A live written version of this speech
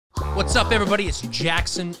What's up, everybody? It's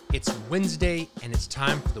Jackson. It's Wednesday, and it's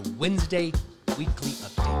time for the Wednesday weekly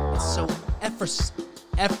update. It's so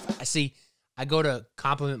see, I go to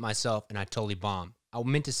compliment myself, and I totally bomb. I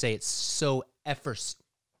meant to say it's so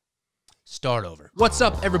Start over. What's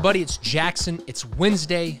up, everybody? It's Jackson. It's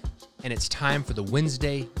Wednesday, and it's time for the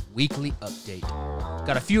Wednesday weekly update.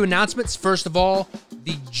 Got a few announcements. First of all,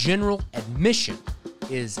 the general admission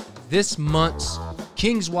is this month's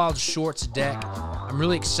Kings Wild Shorts deck. I'm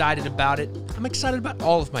really excited about it. I'm excited about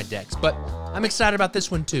all of my decks, but I'm excited about this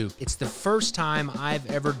one too. It's the first time I've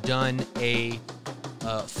ever done a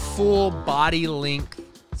full body length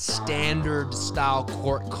standard style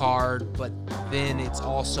court card, but then it's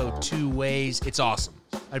also two ways. It's awesome.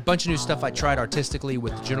 A bunch of new stuff I tried artistically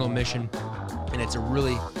with the general admission, and it's a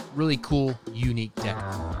really cool, unique deck.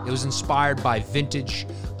 It was inspired by vintage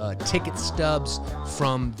ticket stubs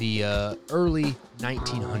from the early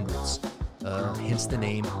 1900s, hence the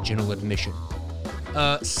name General Admission.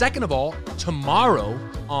 Second of all, tomorrow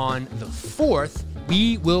on the 4th,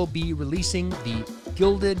 we will be releasing the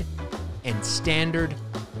Gilded and Standard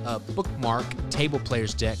bookmark table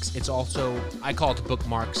players decks. It's also, I call it the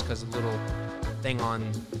bookmarks because the little thing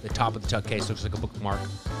on the top of the tuck case looks like a bookmark.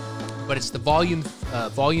 But it's the volume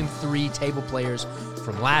 3 table players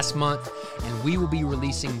from last month, and we will be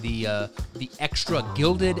releasing the extra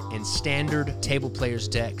Gilded and Standard table players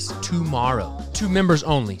decks tomorrow. To members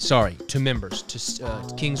only, sorry, to members,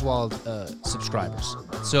 to Kings Wild subscribers.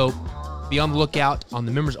 So be on the lookout on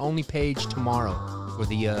the members only page tomorrow for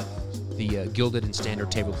the Gilded and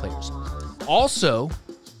Standard table players. Also,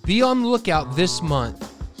 be on the lookout this month.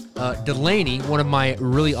 Delaney, one of my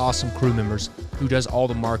really awesome crew members who does all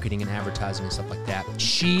the marketing and advertising and stuff like that,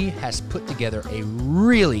 she has put together a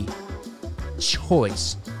really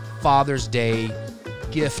choice Father's Day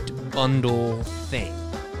gift bundle thing.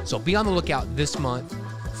 So be on the lookout this month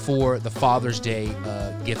for the Father's Day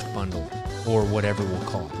gift bundle, or whatever we'll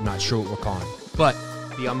call it. I'm not sure what we're calling it, but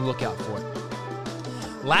be on the lookout for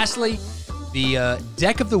it. Lastly, the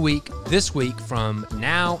deck of the week this week from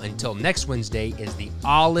now until next Wednesday is the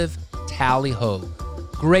Olive Tally-Ho.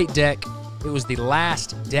 Great deck. It was the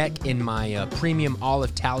last deck in my premium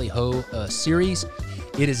Olive Tally-Ho series.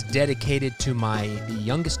 It is dedicated to my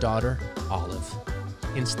youngest daughter, Olive.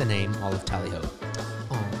 Hence the name Olive Tally-Ho.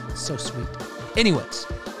 Oh, so sweet. Anyways,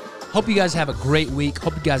 hope you guys have a great week.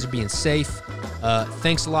 Hope you guys are being safe.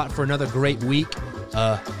 Thanks a lot for another great week.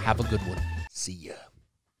 Have a good one. See ya.